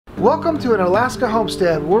Welcome to an Alaska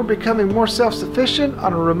homestead. We're becoming more self-sufficient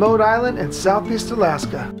on a remote island in southeast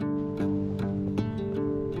Alaska.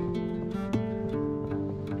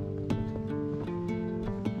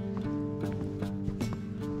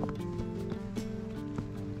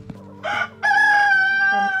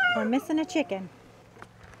 We're missing a chicken.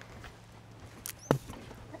 I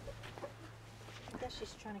guess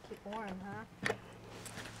she's trying to keep warm, huh?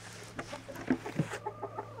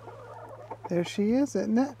 There she is,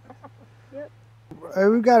 isn't it? Yep.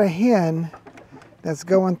 We've got a hen that's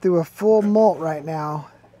going through a full molt right now,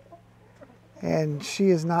 and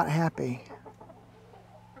she is not happy.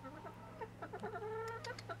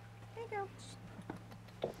 There you go.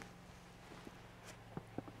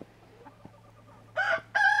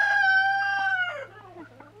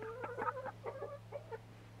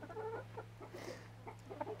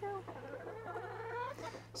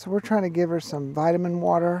 So we're trying to give her some vitamin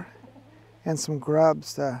water and some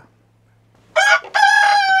grubs to...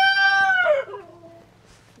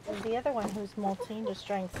 The other one who's molting just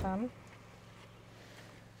drank some.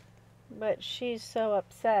 But she's so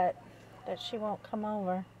upset that she won't come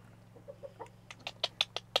over.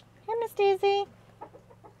 Hey, Miss Daisy.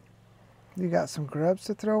 You got some grubs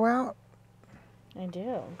to throw out? I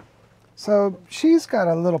do. So she's got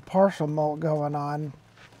a little partial molt going on,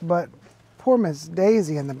 but poor Miss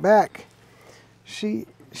Daisy in the back, she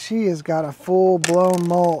has got a full-blown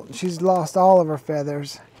molt. She's lost all of her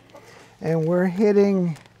feathers, and we're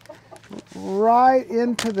hitting right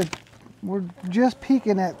into the, we're just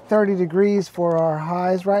peaking at 30 degrees for our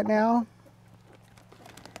highs right now.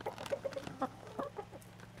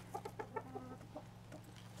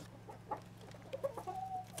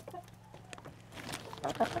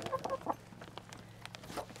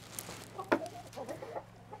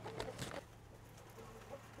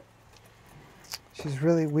 She's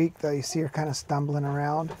really weak though. You see her kind of stumbling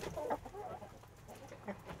around.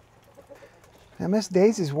 Now Miss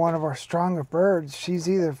Daisy's one of our stronger birds. She's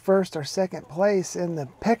either first or second place in the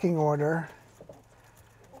pecking order.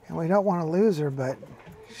 And we don't want to lose her, but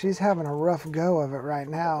she's having a rough go of it right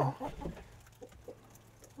now.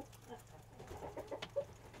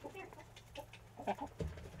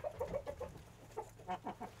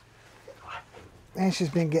 And she's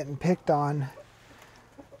been getting picked on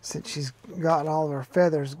since she's gotten all of her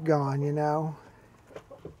feathers gone, you know.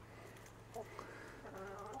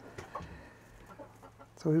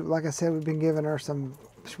 So like I said, we've been giving her some,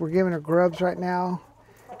 we're giving her grubs right now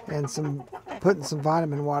and putting some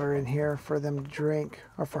vitamin water in here for them to drink,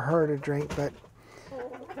 or for her to drink, but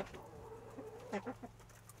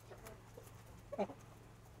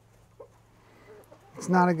it's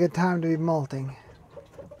not a good time to be molting.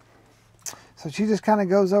 So she just kind of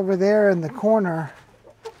goes over there in the corner,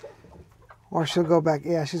 or she'll go back,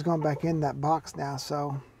 yeah, she's going back in that box now.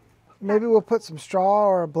 So maybe we'll put some straw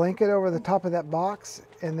or a blanket over the top of that box,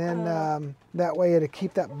 and then that way it'll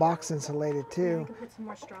keep that box insulated too. Yeah, you can put some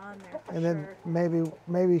more straw in there for and then sure.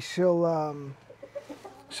 maybe she'll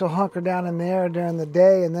hunker down in there during the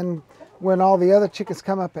day, and then when all the other chickens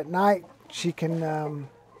come up at night, she can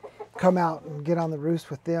come out and get on the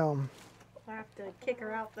roost with them. I'll have to kick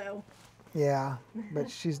her out though. Yeah,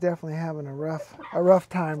 but she's definitely having a rough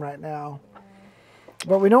time right now.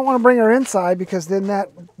 But we don't want to bring her inside, because then that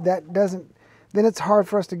doesn't, then it's hard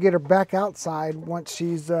for us to get her back outside once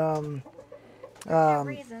she's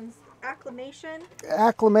Reasons. Acclimation.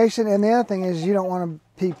 Acclimation, and the other thing is you don't want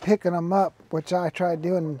to be picking them up, which I tried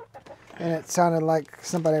doing, and it sounded like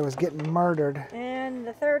somebody was getting murdered. And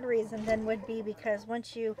the third reason then would be because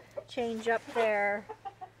once you change up their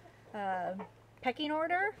pecking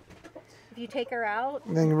order, if you take her out,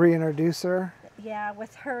 Then reintroduce her. yeah,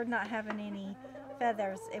 with her not having any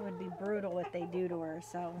feathers, it would be brutal what they do to her,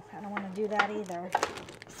 so I don't want to do that either.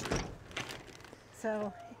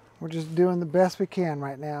 So We're just doing the best we can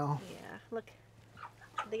right now. yeah, look,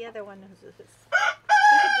 the other one is, if we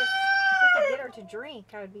could get her to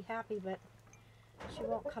drink, I would be happy, but she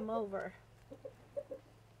won't come over.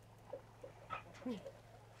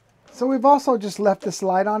 So we've also just left this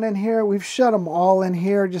light on in here. We've shut them all in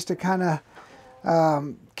here just to kind of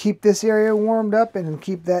keep this area warmed up and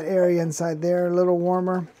keep that area inside there a little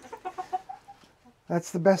warmer. That's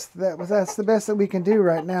the best that we can do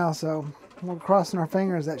right now. So we're crossing our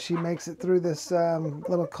fingers that she makes it through this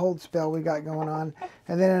little cold spell we got going on.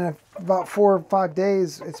 And then in about 4 or 5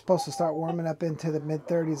 days, it's supposed to start warming up into the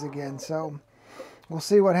mid-30s again. So we'll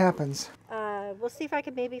see what happens. We'll see if I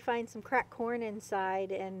can maybe find some cracked corn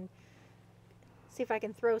inside and see if I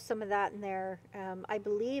can throw some of that in there. I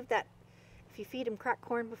believe that if you feed them cracked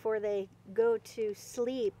corn before they go to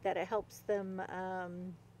sleep, that it helps them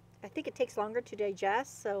I think it takes longer to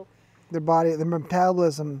digest. So their body, the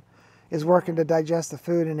metabolism is working to digest the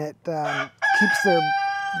food, and it keeps their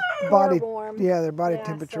body warm. Yeah, their body Yeah,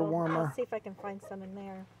 temperature so warmer. I'll see if I can find some in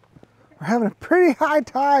there. We're having a pretty high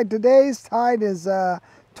tide. Today's tide is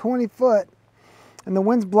 20 foot, and the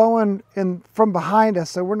wind's blowing in from behind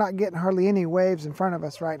us, so we're not getting hardly any waves in front of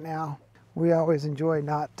us right now. We always enjoy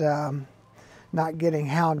not getting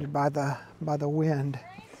hounded by the wind.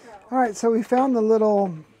 All right, so we found the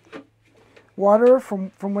little water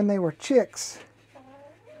from when they were chicks,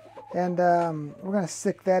 and we're going to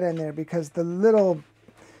stick that in there because the little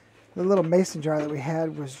mason jar that we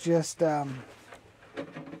had was just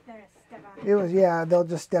they'll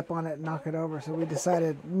just step on it and knock it over. So we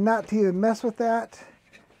decided not to even mess with that,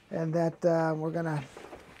 and that we're gonna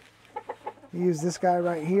use this guy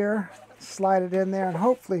right here, slide it in there, and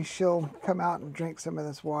hopefully she'll come out and drink some of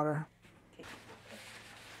this water.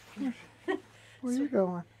 Where are you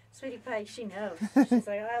going? Sweetie Pie, she knows. She's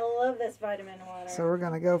like, I love this vitamin water. So we're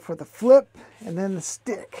gonna go for the flip and then the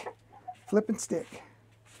stick. Flip and stick.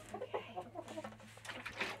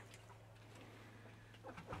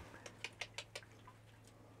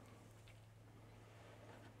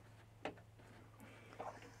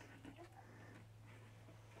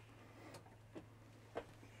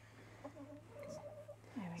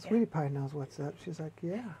 Sweetie Pie knows what's up. She's like,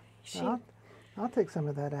 yeah, I'll take some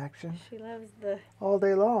of that action. She loves the... all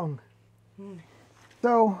day long.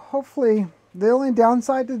 So hopefully, the only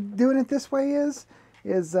downside to doing it this way is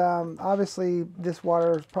obviously this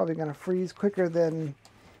water is probably going to freeze quicker than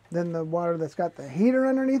the water that's got the heater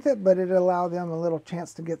underneath it, but it'll allow them a little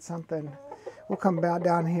chance to get something. We'll come back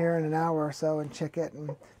down here in an hour or so and check it, and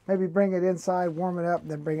maybe bring it inside, warm it up, and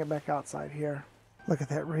then bring it back outside here. Look at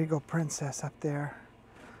that regal princess up there.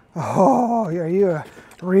 Oh, are you a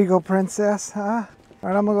regal princess, huh? All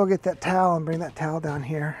right, I'm gonna go get that towel and bring that towel down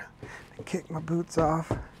here and kick my boots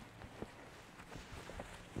off.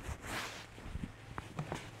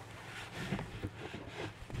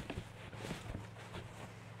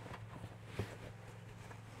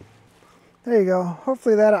 There you go.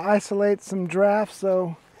 Hopefully that isolates some draft,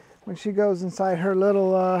 so when she goes inside her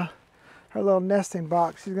little nesting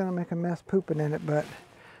box, she's gonna make a mess pooping in it, but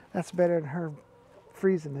that's better than her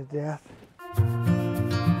freezing to death.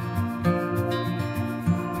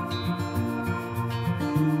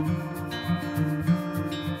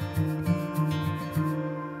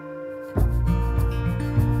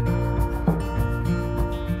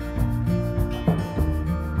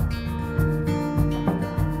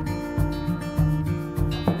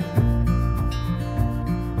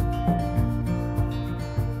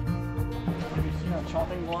 Have you seen a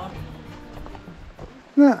chopping block?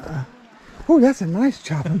 Nuh-uh. Oh, that's a nice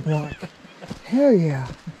chopping block. Hell yeah.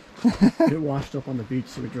 It washed up on the beach,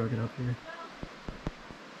 so we drug it up here.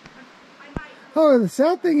 Oh, the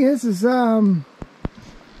sad thing is you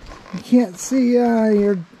can't see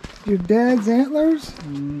your dad's antlers.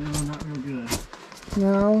 No, not real good.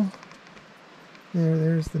 No.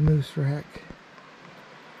 There's the moose rack.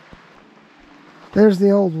 There's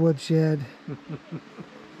the old woodshed.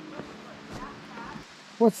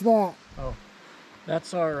 What's that? Oh,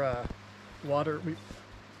 that's our water. We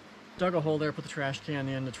dug a hole there, put the trash can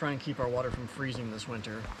in to try and keep our water from freezing this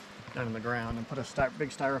winter down in the ground, and put a big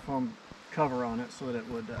styrofoam cover on it so that it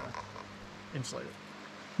would insulate it.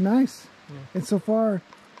 Nice. Yeah. And so far,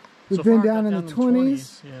 we've So been far, down in the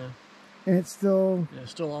 20s, yeah. and it's still Yeah,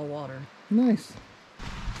 still all water. nice.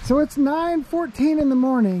 So it's 9:14 in the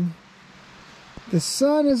morning. The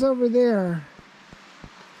sun is over there.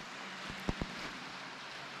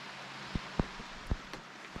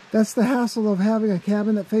 That's the hassle of having a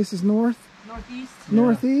cabin that faces north. Northeast.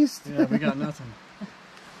 Northeast. Yeah, we got nothing.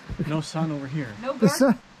 No sun over here. No The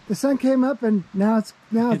garden. the sun came up and now it's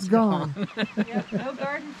gone. Yep, no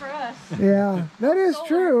garden for us. Yeah, that is Solar.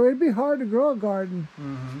 true. It'd be hard to grow a garden.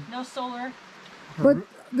 Mm-hmm. No solar. But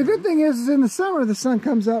the good thing is in the summer the sun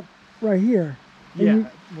comes up right here. And Yeah, you-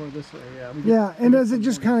 more this way. Yeah. yeah, and does it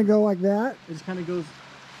just kind of go like that? It just kind of goes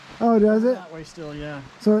Oh, does it? that way still. Yeah.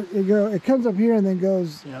 So it comes up here and then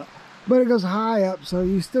goes, Yeah. but it goes high up, so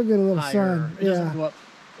you still get a little Higher. sun. It doesn't Yeah. go up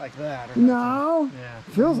like that. Or No. nothing. Yeah.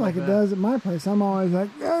 Feels like it that. does at my place. I'm always like,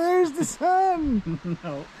 oh, there's the sun.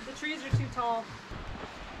 No. The trees are too tall.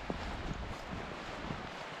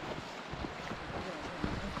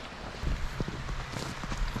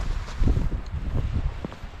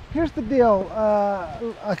 Here's the deal.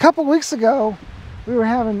 A couple weeks ago, we were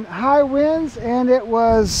having high winds and it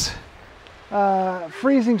was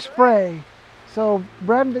freezing spray. So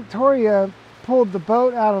Brad and Victoria pulled the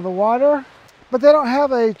boat out of the water, but they don't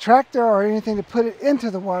have a tractor or anything to put it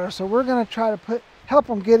into the water. So we're going to try to help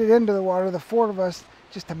them get it into the water, the 4 of us,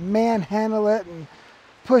 just to manhandle it and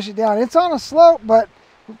push it down. It's on a slope, but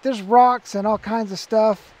there's rocks and all kinds of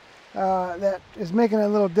stuff that is making it a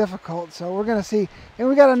little difficult. So we're going to see. And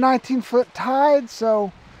we got a 19-foot tide,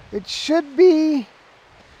 so it should be,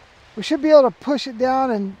 we should be able to push it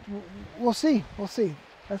down, and we'll see. We'll see.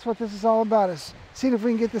 That's what this is all about, is seeing if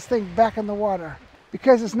we can get this thing back in the water.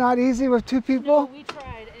 Because it's not easy with 2 people. No, we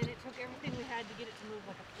tried, and it took everything we had to get it to move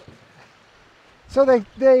like a foot. So they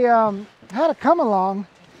had a come along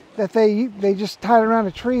that they just tied around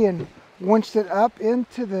a tree and winched it up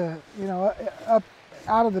into the, you know, up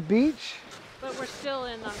out of the beach. But we're still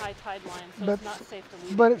in the high tide line, so But- it's not safe to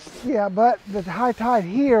leave. But it's, yeah, but the high tide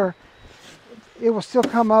here, it will still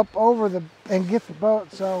come up over the and get the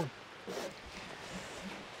boat. So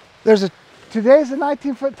there's today's a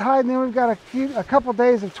 19-foot tide, and then we've got a couple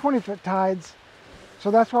days of 20-foot tides.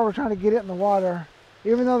 So that's why we're trying to get it in the water,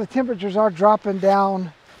 even though the temperatures are dropping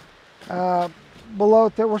down below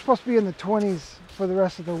it. We're supposed to be in the 20s for the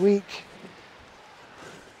rest of the week.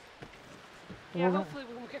 Yeah, We're gonna- hopefully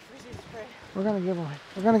we won't get freezing spray. We're gonna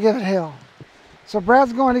give it hell. So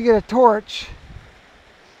Brad's going to get a torch.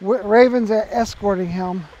 Raven's escorting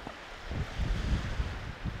him.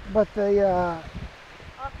 But the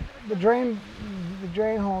drain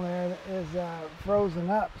hole there is frozen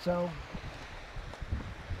up, so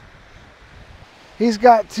he's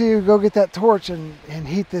got to go get that torch and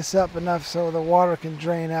heat this up enough so the water can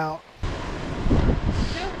drain out.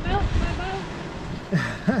 Don't melt my boat.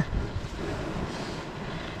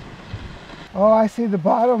 Oh, I see the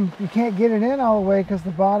bottom. You can't get it in all the way because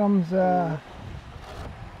the bottom's Oh,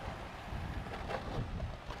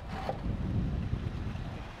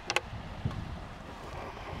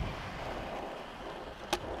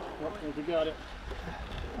 we got it.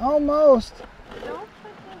 almost. Don't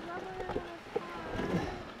put the rubber in the car.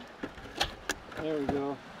 There we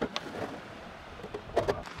go.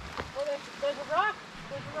 Oh, there's a rock.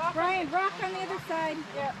 There's a rock. Brian, rock on the other side.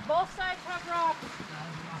 Yeah, both sides have rocks.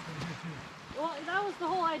 Well, that was the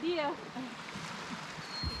whole idea.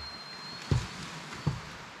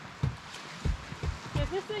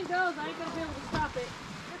 If this thing goes, I ain't gonna be able to stop it. It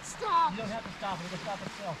stopped. You don't have to stop it. It'll stop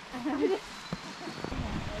itself.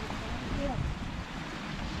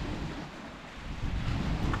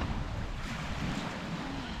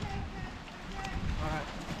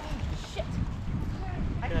 Shit.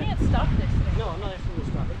 I can't stop this thing. No, I'm not asking you to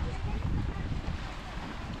stop it.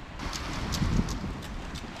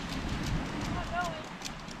 It's not going.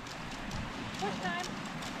 Push time.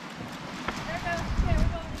 There it goes. Yeah,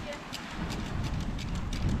 we're going again.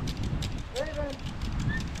 Raven,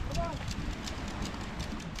 come on.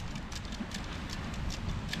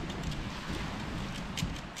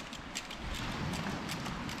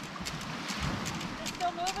 Is it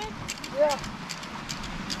still moving? Yeah.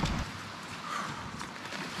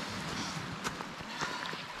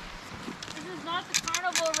 This is not the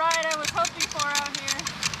carnival ride I was hoping for out here.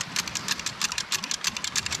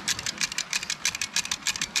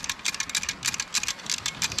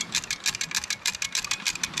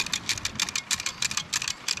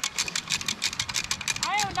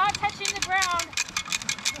 I am not touching the ground.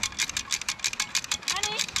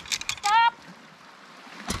 Honey, stop!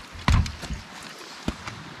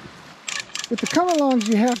 With the come-alongs,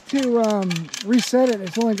 you have to reset it.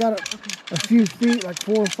 It's only got a few feet, like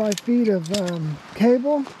 4 or 5 feet of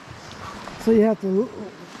cable. So you have to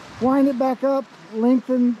wind it back up,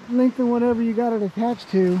 lengthen whatever you got it attached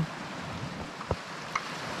to,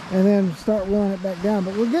 and then start wheeling it back down.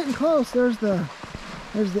 But we're getting close. There's the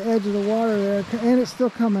edge of the water there, and it's still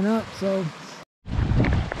coming up. So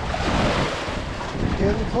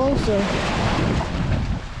getting closer.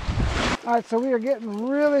 All right, so we are getting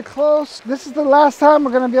really close. This is the last time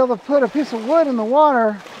we're going to be able to put a piece of wood in the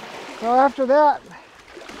water. So after that,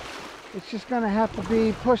 it's just going to have to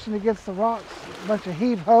be pushing against the rocks, a bunch of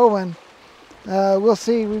heave-ho, and we'll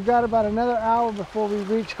see. We've got about another hour before we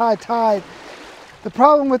reach high tide. The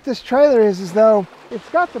problem with this trailer is though it's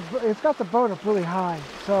got the boat up really high,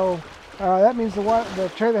 so that means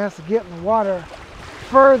the trailer has to get in the water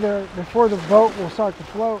further before the boat will start to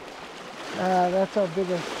float. That's our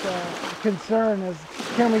biggest concern, is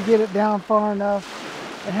can we get it down far enough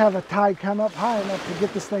and have a tide come up high enough to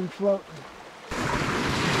get this thing floating.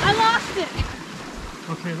 I lost it!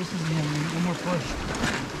 Okay, this is the end. One more push.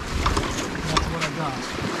 That's what I got.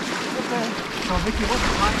 Okay. So, Vicky, what's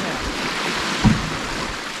the line at?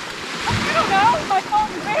 I don't know! My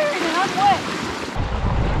phone's buried and I'm wet!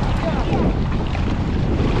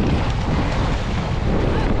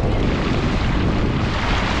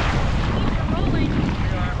 Rolling.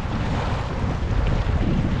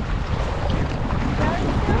 Yeah,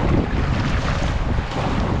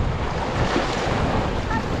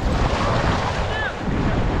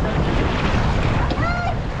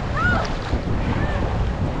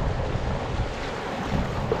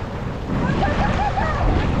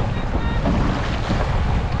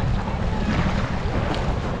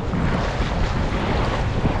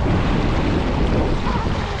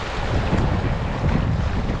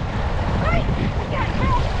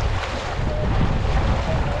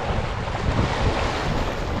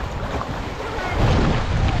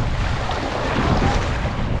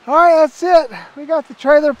 All right, that's it. We got the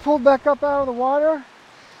trailer pulled back up out of the water.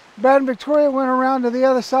 Brad and Victoria went around to the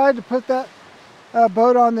other side to put that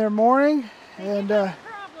boat on their mooring. And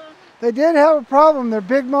they did have a problem. Their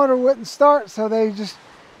big motor wouldn't start, so they just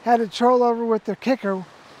had to troll over with their kicker.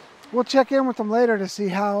 We'll check in with them later to see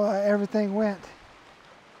how everything went.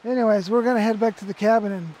 Anyways, we're going to head back to the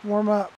cabin and warm up.